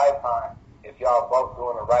for a lifetime if y'all both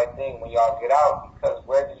doing the right thing when y'all get out. Because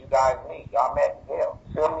where did you guys meet? Y'all met in jail,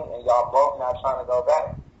 feel me? And y'all both not trying to go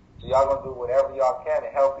back. So y'all gonna do whatever y'all can to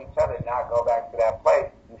help each other not go back to that place.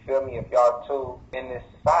 You feel me? If y'all two in this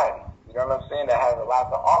society, you know what I'm saying, that has a lot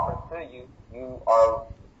to offer to you, you are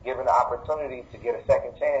given the opportunity to get a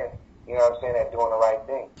second chance, you know what I'm saying, at doing the right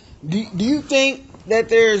thing. Do you think that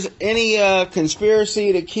there's any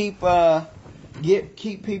conspiracy to keep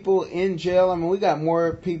people in jail? I mean, we got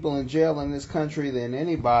more people in jail in this country than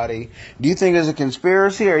anybody. Do you think there's a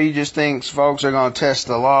conspiracy, or you just think folks are going to test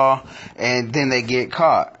the law and then they get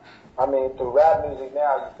caught? I mean, through rap music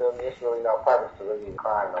now, you feel me, it's really no purpose to really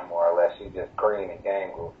crime no more unless you just green and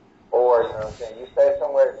gangle. Or, you know what I'm saying, you stay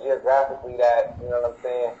somewhere geographically that, you know what I'm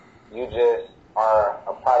saying, you just are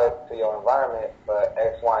a product to your environment, but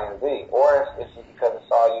X, Y, and Z. Or it's just because it's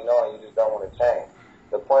all you know and you just don't want to change.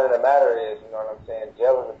 The point of the matter is, you know what I'm saying,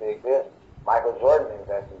 jail is a big business. Michael Jordan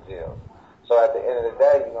invests in jail. So at the end of the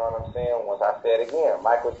day, you know what I'm saying, once I say it again,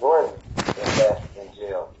 Michael Jordan invests in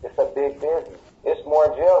jail. It's a big business. It's more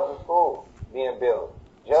jails than schools being built.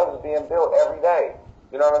 Jails is being built every day.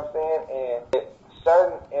 You know what I'm saying? And if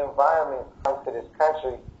certain environments come to this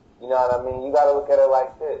country, you know what I mean, you got to look at it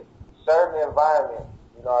like this. Certain environments,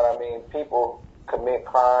 you know what I mean, people commit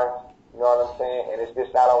crimes, you know what I'm saying, and it's just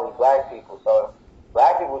not only black people. So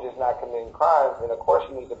black people just not committing crimes, and of course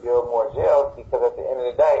you need to build more jails, because at the end of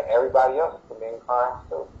the day, everybody else is committing crimes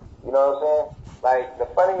too. You know what I'm saying? Like, the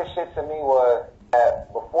funniest shit to me was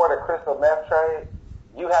that before the crystal meth trade,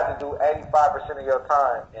 you had to do 85% of your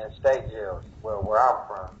time in state jails, where I'm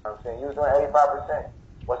from. You know what I'm saying? You was doing 85%.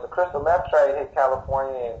 Once the crystal meth trade hit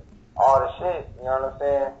California and all the shit, you know what I'm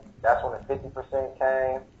saying? That's when the 50%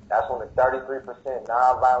 came. That's when the 33%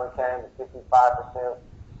 non-violent came. The 55%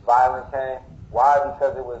 violent came. Why?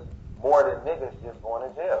 Because it was more than niggas just going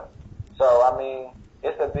to jail. So, I mean,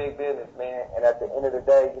 it's a big business, man. And at the end of the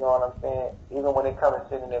day, you know what I'm saying, even when it comes to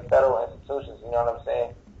sitting in federal institutions, you know what I'm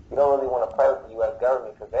saying, you don't really want to play with the U.S.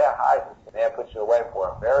 government, because they'll hide you and they'll put you away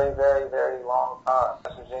for a very, very, very long time.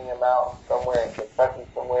 West Virginia Mountain, somewhere in Kentucky,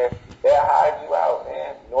 somewhere, they'll hide you out,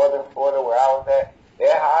 man. Northern Florida, where I was at,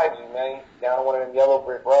 they'll hide you, man, down one of them yellow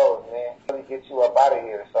brick roads, man. Really get you up out of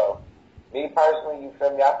here. So, me personally, you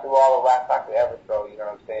feel me, I threw all the rocks I could ever throw, you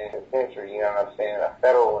know what I'm saying, in century, you know what I'm saying, a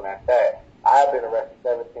federal one at that. I've been arrested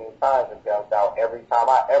 17 times and dealt out every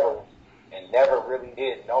time I ever was, and never really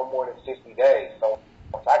did no more than 60 days. So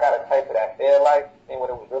I got a taste of that fair life and what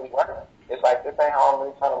it was really worth. It's like, this ain't how I'm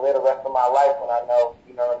really trying to live the rest of my life, when I know,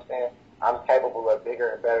 you know what I'm saying, I'm capable of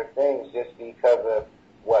bigger and better things just because of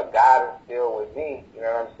what God instilled with me, you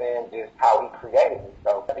know what I'm saying, just how he created me.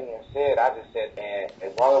 So that being said, I just said, man,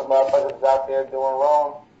 as long as motherfuckers is out there doing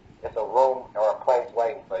wrong, it's a room or a place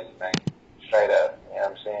waiting for you, man. Straight up, you know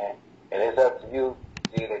what I'm saying? And it's up to you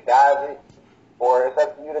to either dive it, or it's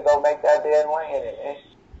up to you to go make that dead land. And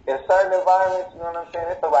in certain environments, you know what I'm saying,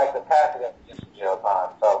 it's a right to pass it up against jail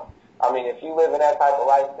time. So, I mean, if you live in that type of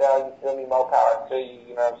lifestyle, you feel me, more power to you,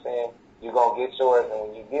 you know what I'm saying, you're going to get yours. And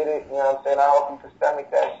when you get it, you know what I'm saying, I hope you can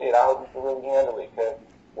stomach that shit. I hope you can really handle it. Because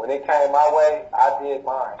when it came my way, I did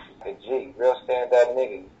mine. A G, real stand-up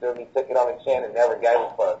nigga. You feel me, took it on the chin and never gave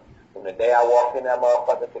a fuck. From the day I walked in that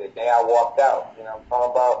motherfucker to the day I walked out. You know what I'm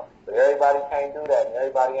talking about? But everybody can't do that, and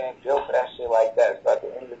everybody ain't built for that shit like that. So at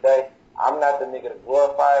the end of the day, I'm not the nigga to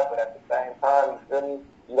glorify it, but at the same time, you feel me?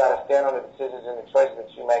 You gotta stand on the decisions and the choices that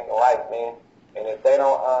you make in life, man. And if they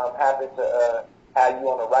don't happen to have you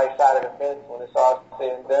on the right side of the fence when it's all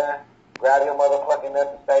said and done, grab your motherfucking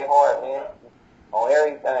nuts and stay hard, man. On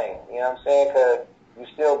everything, you know what I'm saying? Because you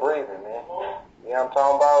still breathing, man. You know what I'm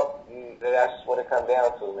talking about? That's just what it comes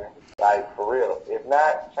down to, man. Like, for real. If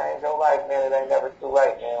not, change your life, man. It ain't never too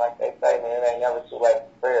late, man. Like they say, man, it ain't never too late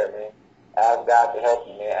for prayer, man. Ask God to help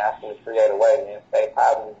you, man. Ask Him to create a way, man. Stay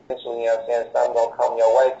positive. Eventually, you know what I'm saying, something's going to come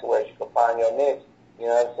your way to where you can find your niche, you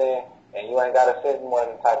know what I'm saying? And you ain't got to sit in one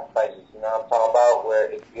of them type of places, you know what I'm talking about,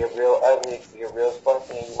 where it get real ugly, it get real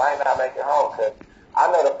spunky, and you might not make it home. Because I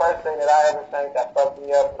know the first thing that I ever think that fucked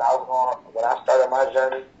me up when I started my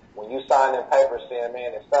journey, when you signed in papers saying,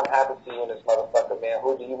 man, if something happens to you in this motherfucker, man,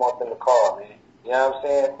 who do you want them to call, man? You know what I'm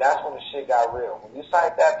saying? That's when the shit got real. When you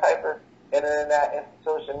signed that paper, enter in that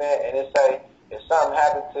institution, man, and it say, if something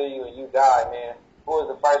happened to you and you die, man, who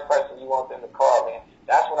is the first person you want them to call, man?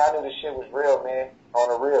 That's when I knew the shit was real, man,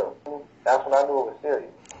 on the real. That's when I knew it was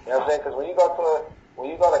serious. You know what I'm saying? Because when you go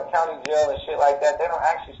to county jail and shit like that, they don't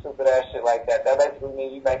ask you stupid ass shit like that. That basically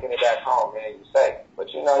means you making it back home, man, you safe.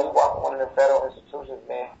 But you know, you walk in one of the federal institutions,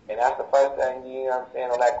 man, and that's the first thing, you know what I'm saying,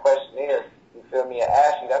 on that questionnaire, you feel me, and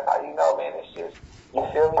ask you, that's how you know, man, this shit, you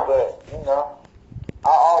feel me? But, you know,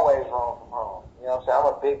 I always roam from home. You know what I'm saying? I'm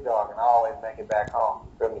a big dog, and I always make it back home.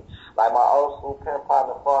 You feel me? Like my old school pen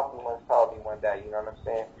partner, Frosty, once told me one day, you know what I'm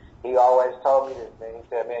saying? He always told me this, man. He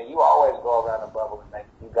said, man, you always go around the bubble and make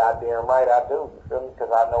it. You goddamn right I do. You feel me? Because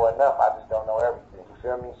I know enough. I just don't know everything. You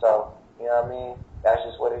feel me? So, you know what I mean? That's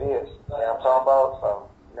just what it is. You know what I'm talking about? So,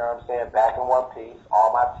 you know what I'm saying? Back in one piece, all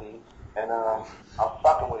my teeth. And I'm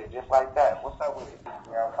fucking with it just like that. What's up with it?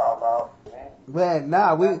 You know what I'm talking about? Man,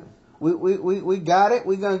 nah, we got it.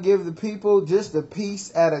 We're going to give the people just a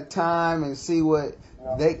piece at a time and see what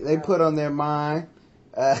they put on their mind.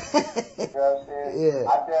 You know what I'm saying? Yeah.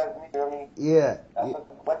 I tell you, feel me? Yeah. That's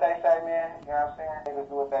what they say, man. You know what I'm saying? Niggas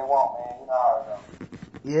do what they want, man. You know how it goes.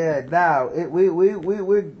 Yeah,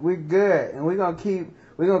 we're good, and we're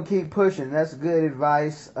gonna keep pushing. That's good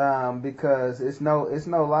advice, because it's no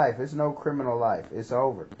life, it's no criminal life. It's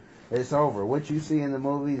over. It's over. What you see in the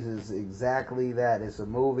movies is exactly that. It's a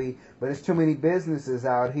movie, but it's too many businesses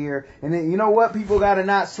out here. And then, you know what people gotta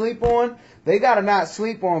not sleep on? They gotta not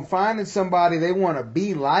sleep on finding somebody they want to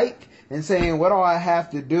be like and saying, what do I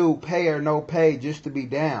have to do, pay or no pay, just to be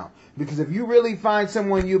down? Because if you really find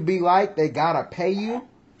someone you be like, they gotta pay you.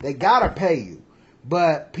 They gotta pay you.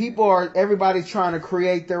 But everybody's trying to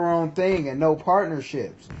create their own thing and no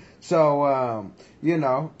partnerships. So, you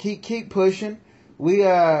know, keep pushing. We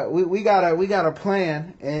got a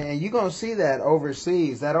plan, and you're gonna see that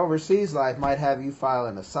overseas. That overseas life might have you file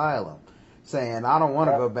an asylum, saying, I don't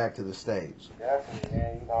want to go back to the States. Definitely,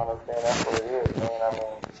 man. You know what I'm saying? That's what it is, man. I mean,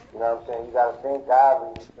 you know what I'm saying? You gotta think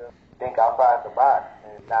godly, think outside the box,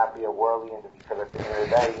 and not be a worldly individual. Because at the end of the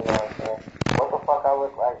day, you know what I'm saying? What the fuck I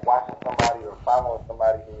look like watching somebody or following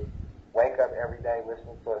somebody who wake up every day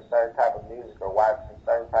listening to a certain type of music or watching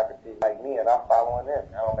certain type of TV like me, and I'm following them?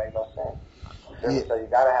 That don't make no sense. Yeah. So you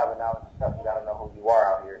gotta have a knowledge of stuff. You gotta know who you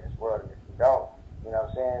are out here in this world. And if you don't, you know what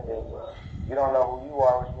I'm saying, then you don't know who you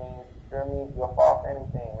are, which means, you feel me, you'll fall for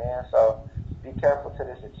anything, man. So be careful to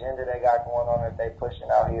this agenda they got going on that they pushing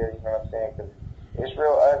out here, you know what I'm saying? Because it's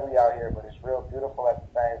real ugly out here, but it's real beautiful at the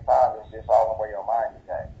same time. It's just all in where your mind is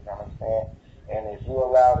at, you know what I'm saying? And if you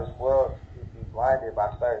allow this world to be blinded by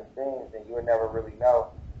certain things, then you would never really know,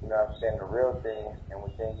 you know what I'm saying, the real things. And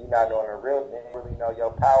within you not knowing the real thing, you really know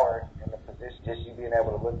your power and the position, just you being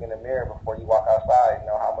able to look in the mirror before you walk outside and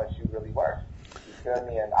know how much you really worth. You feel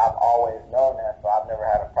me? And I've always known that, so I've never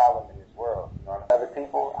had a problem in this world. You know, other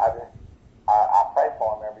people, I pray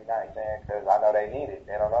for them every night, man, because I know they need it.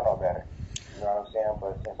 They don't know no better. You know what I'm saying?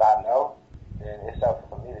 But since I know, then it's up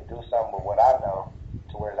for me to do something with what I know,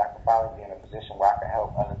 to where I can finally be in a position where I can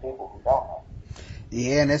help other people who don't know.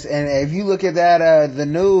 Yeah, and if you look at that, the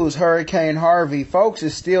news, Hurricane Harvey, folks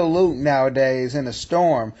is still looting nowadays in a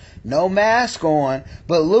storm. No mask on,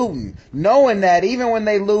 but looting. Knowing that even when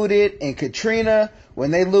they looted in Katrina,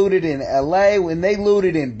 when they looted in LA, when they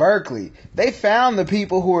looted in Berkeley, they found the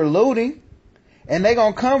people who are looting. And they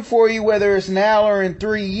gonna come for you whether it's now or in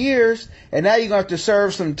 3 years. And now you're gonna have to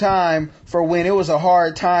serve some time for when it was a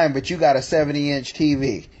hard time, but you got a 70-inch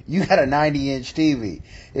TV. You got a 90-inch TV.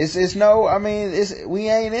 It's no, I mean, we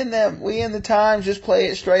ain't in them. We in the times, just play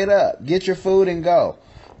it straight up. Get your food and go.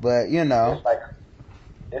 But, you know.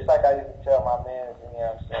 It's like I used to tell my man, you know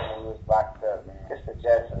what I'm saying, when he was locked up, man. It's the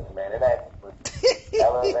Jetsons, man. It ain't. That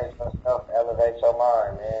elevate yourself, elevate your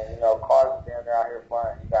mind, man. You know, cars are damn near out here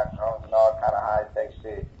flying. You got drones and all kind of high-tech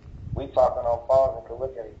shit. We talking on phones and can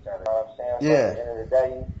look at each other. You know what I'm saying? So Yeah. at the end of the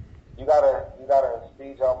day, you gotta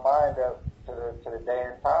speed your mind up to the day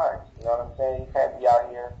and times. You know what I'm saying? You can't be out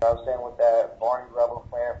here, you know what I'm saying, with that Barney Rubble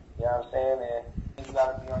plant. You know what I'm saying? And you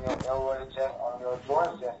gotta be on your Elroy Jets, on your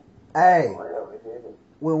George Jets. Hey. For real, it is.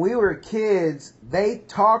 When we were kids, they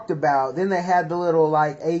talked about, then they had the little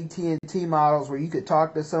like AT&T models where you could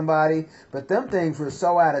talk to somebody, but them things were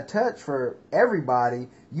so out of touch for everybody,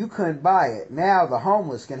 you couldn't buy it. Now the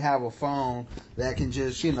homeless can have a phone that can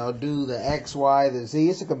just, you know, do the X, Y, the Z.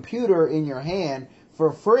 It's a computer in your hand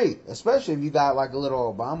for free, especially if you got like a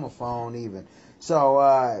little Obama phone even.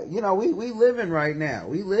 So, you know, we living right now.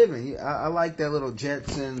 We living. I like that little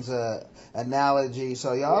Jetsons analogy.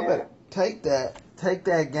 So y'all better take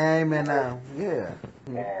that game and yeah.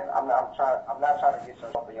 And I'm not trying to get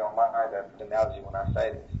some up in your mind that analogy when I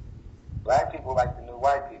say this. Black people like the new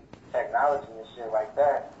white people. Technology and shit like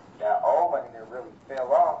that. That old money that really fell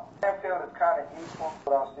off. Canfield is kind of equal. I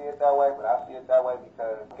don't see it that way, but I see it that way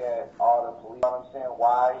because look at all the police. You know what I'm saying?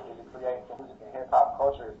 Why is it creating music and hip hop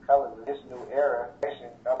culture is colorless? This new era,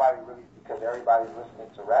 nobody really, because everybody's listening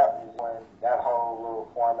to rap music and that whole little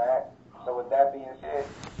format. So with that being said,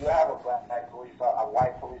 you have a white police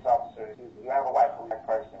officer, excuse me, you have a white police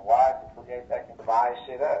person. Why? To create that can divide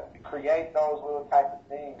shit up. Create those little type of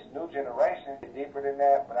things. New generation, deeper than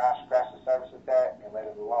that, but I scratch the surface with that and let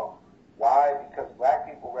it alone. Why? Because black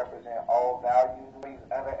people represent all values, these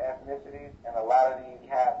other ethnicities, and a lot of these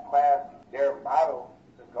have class, their model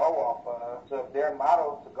to go off of. So if their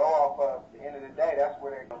model to go off of, at the end of the day, that's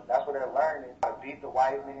where they're learning how to beat the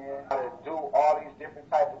white man, how to do all these different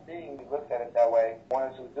types of things. We looked at it that way.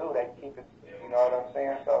 Ones who do, they keep it, you know what I'm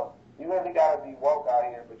saying? So you really gotta be woke out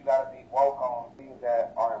here, but you gotta be woke on things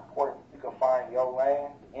that are important. You can find your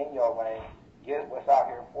lane, in your lane, get what's out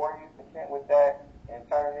here for you, content with that, and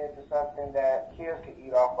turn it into something that kids can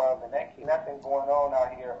eat off of, and they keep nothing going on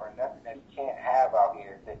out here or nothing that you can't have out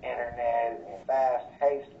here. The internet in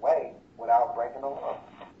fast-paced way without breaking the law.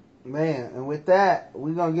 Man, and with that,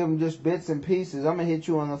 we're going to give them just bits and pieces. I'm going to hit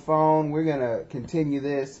you on the phone. We're going to continue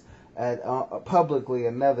this at publicly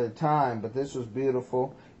another time, but this was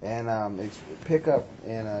beautiful. And pick up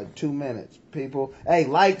in 2 minutes, people. Hey,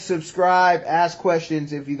 like, subscribe, ask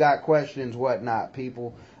questions if you got questions, whatnot,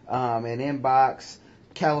 people. And inbox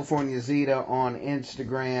California Zeta on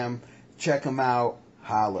Instagram. Check them out.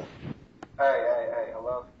 Holla. Hey,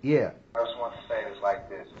 hello? Yeah. I just want to say this like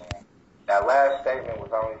this, man. That last statement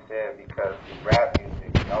was only said because the rap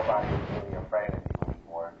music, nobody was really afraid of you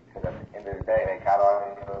anymore. Because at the end of the day, they got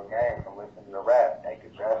all in your game from listening to rap. They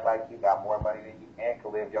could dress like you, got more money than you, and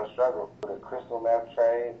could live your struggle. With a crystal meth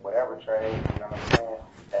trade, whatever trade, you know what I'm saying?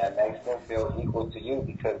 That makes them feel equal to you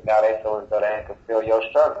because now they feel as though they can feel your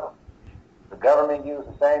struggle. The government used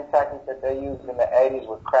the same tactics that they used in the 80s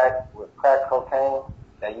with crack cocaine.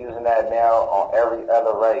 They're using that now on every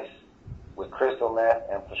other race with crystal meth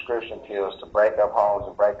and prescription pills to break up homes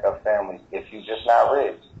and break up families if you're just not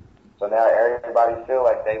rich. So now everybody feel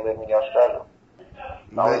like they live in your struggle.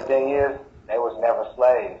 The only thing is, they was never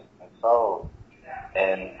slaves and sold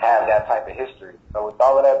and have that type of history. So with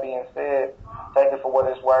all of that being said, take it for what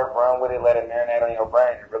it's worth, run with it, let it marinate on your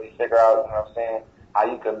brain and really figure out, you know what I'm saying, how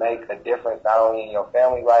you can make a difference not only in your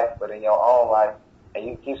family life, but in your own life, and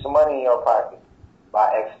you keep some money in your pocket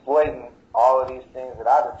by exploiting all of these things that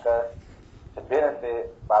I discussed to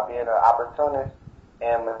benefit by being an opportunist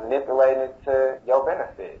and manipulating it to your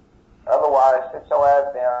benefit. Otherwise, sit your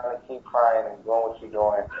ass down and keep crying and doing what you're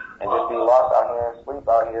doing and just be lost out here and sleep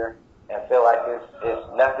out here and feel like it's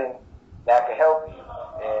nothing that can help you.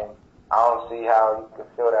 And I don't see how you can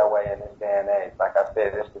feel that way in this day and age. Like I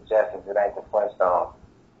said, it's the Jetsons, it ain't the Flintstones.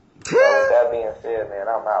 So with that being said, man,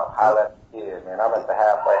 I'm out. Holla at the kids, man. I'm at the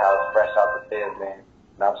halfway house, fresh out the feds, man.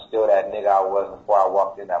 And I'm still that nigga I was before I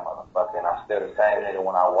walked in that motherfucker. And I'm still the same nigga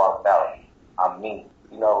when I walked out. I'm me.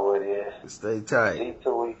 You know who it is. Stay tight.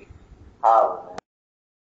 G2E. Holla, man.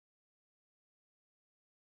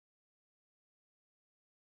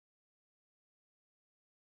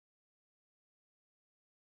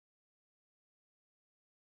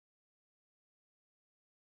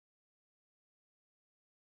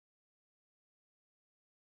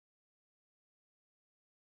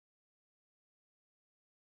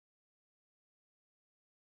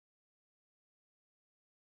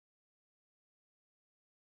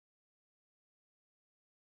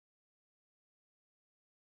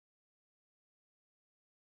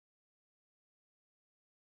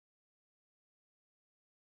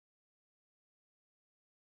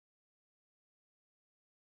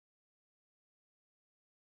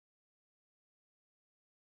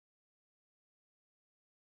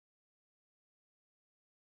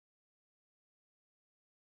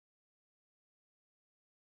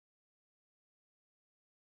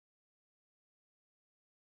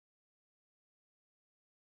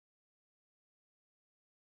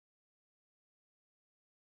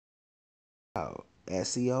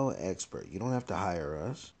 SEO expert. You don't have to hire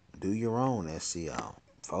us. Do your own SEO.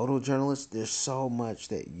 Photojournalist, there's so much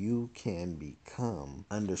that you can become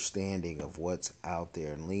understanding of what's out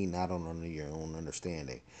there and lean not on your own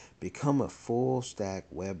understanding. Become a full stack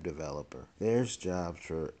web developer. There's jobs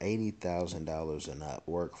for $80,000 and up.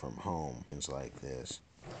 Work from home. Things like this.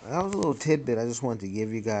 That was a little tidbit I just wanted to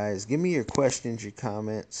give you guys. Give me your questions, your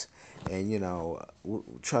comments, and we'll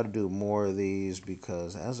try to do more of these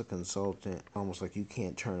because as a consultant, almost like you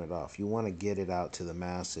can't turn it off. You want to get it out to the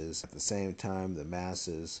masses. At the same time, the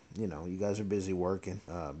masses, you guys are busy working,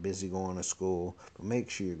 busy going to school, but make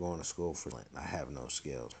sure you're going to school for I have no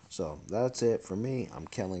skills. So that's it for me. I'm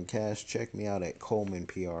Kellen Cash. Check me out at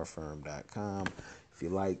ColemanPRFirm.com. If you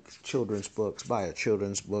like children's books, buy our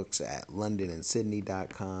children's books at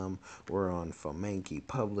LondonandSydney.com. We're on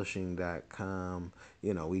FomenkiPublishing.com.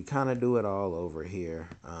 We kind of do it all over here.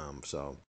 So